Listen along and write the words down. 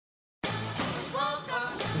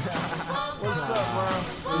What's up, man?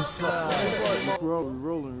 What's up?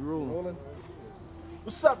 Rolling.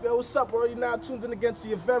 What's up, yo? What's up? Already now tuned in again to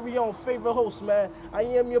your very own favorite host, man. I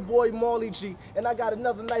am your boy, Mallygee, and I got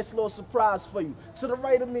another nice little surprise for you. To the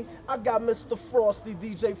right of me, I got Mr. Frosty,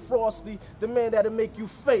 DJ Frosty, the man that'll make you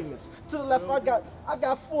famous. To the left, I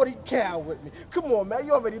got 40 Cal with me. Come on, man.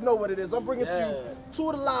 You already know what it is. I'm bringing to you two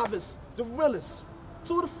of the livest, the realest,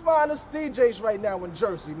 two of the finest DJs right now in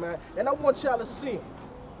Jersey, man. And I want y'all to see them.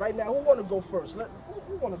 Right now, who want to go first?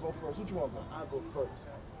 Who want to go first? What you want to go? I'll go first.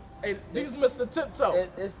 Hey, these Mr. Tiptoe.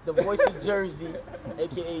 It's the voice of Jersey,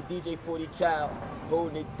 a.k.a. DJ 40 Cal,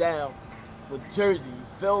 holding it down for Jersey. You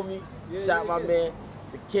feel me? Shout my man,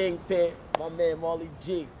 the Kingpin, my man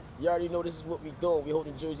Mallygee. You already know this is what we doing. We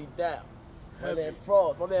holding Jersey down. My man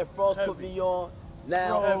Frost put me on.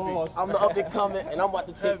 Now I'm the up and coming, and I'm about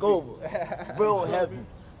to take over. Real heavy.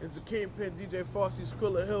 It's the Kingpin, DJ Frosty,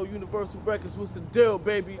 Skrilla Hill, Universal Records. What's the deal,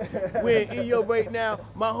 baby? We're in EO right now.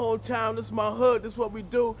 My hometown, this is my hood, this is what we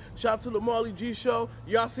do. Shout out to the Mallygee show.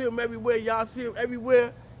 Y'all see him everywhere, y'all see him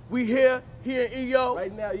everywhere. We here in EO.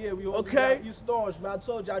 Right now, yeah, we okay. East Orange, man. I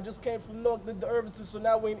told you, I just came from North to Irvington, so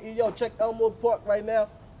now we in EO. Check Elmwood Park right now.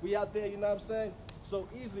 We out there, you know what I'm saying? So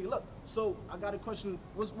easily, look. So I got a question.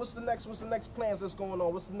 What's the next plans that's going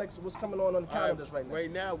on? What's coming on the calendars right now?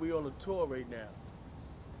 Right now, we on a tour right now.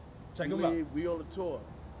 Check them out. We on the tour.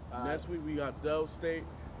 Next week we got Dove State.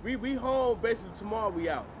 We home basically tomorrow. We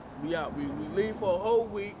out. We leave for a whole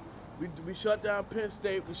week. We shut down Penn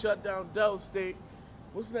State. We shut down Dove State.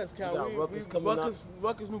 What's next, Cal? Rutgers,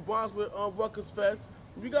 New Brunswick, Rutgers Fest.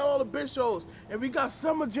 We got all the big shows, and we got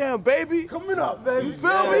Summer Jam, baby, coming up, baby. You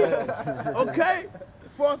feel me? Okay.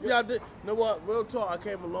 Frosty, I did. You know what? Real talk. I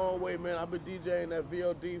came a long way, man. I've been DJing that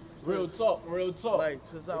VOD. Real talk. Like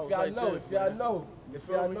since I was If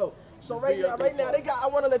y'all know. So right now, they got. I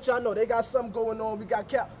want to let y'all know they got something going on. We got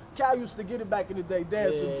Cal used to get it back in the day,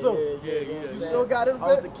 dancing too. Yeah. You still got it. I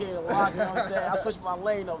was the king of lock. You know what I'm saying? I switched my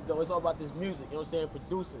lane up though. It's all about this music. You know what I'm saying?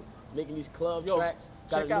 Producing, making these club tracks.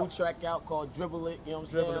 Got a new track out called Dribble It. You know what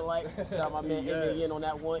I'm saying? Like shout out my man in on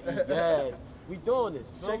that one. Yes, we doing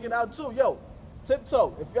this. Check it out too, yo.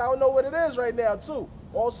 Tiptoe. If y'all don't know what it is right now too.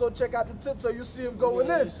 Also check out the Tiptoe. You see him going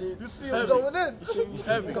in. You see him going in. You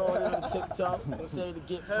see him going in the Tiptoe. You know what I'm saying? To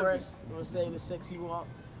get fresh. You know what I'm saying? The sexy walk.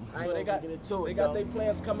 So they got their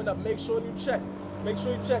plans coming up. Make sure you check. Make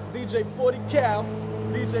sure you check DJ 40 Cal,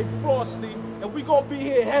 DJ Frosty, and we gonna be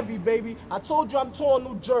here heavy, baby. I told you I'm touring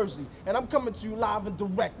New Jersey, and I'm coming to you live and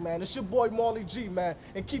direct, man. It's your boy Mallygee, man,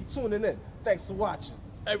 and keep tuning in. Thanks for watching.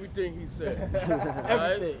 Everything he said.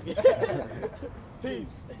 Everything. Peace.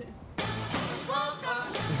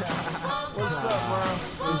 What's up, man?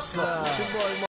 What's up?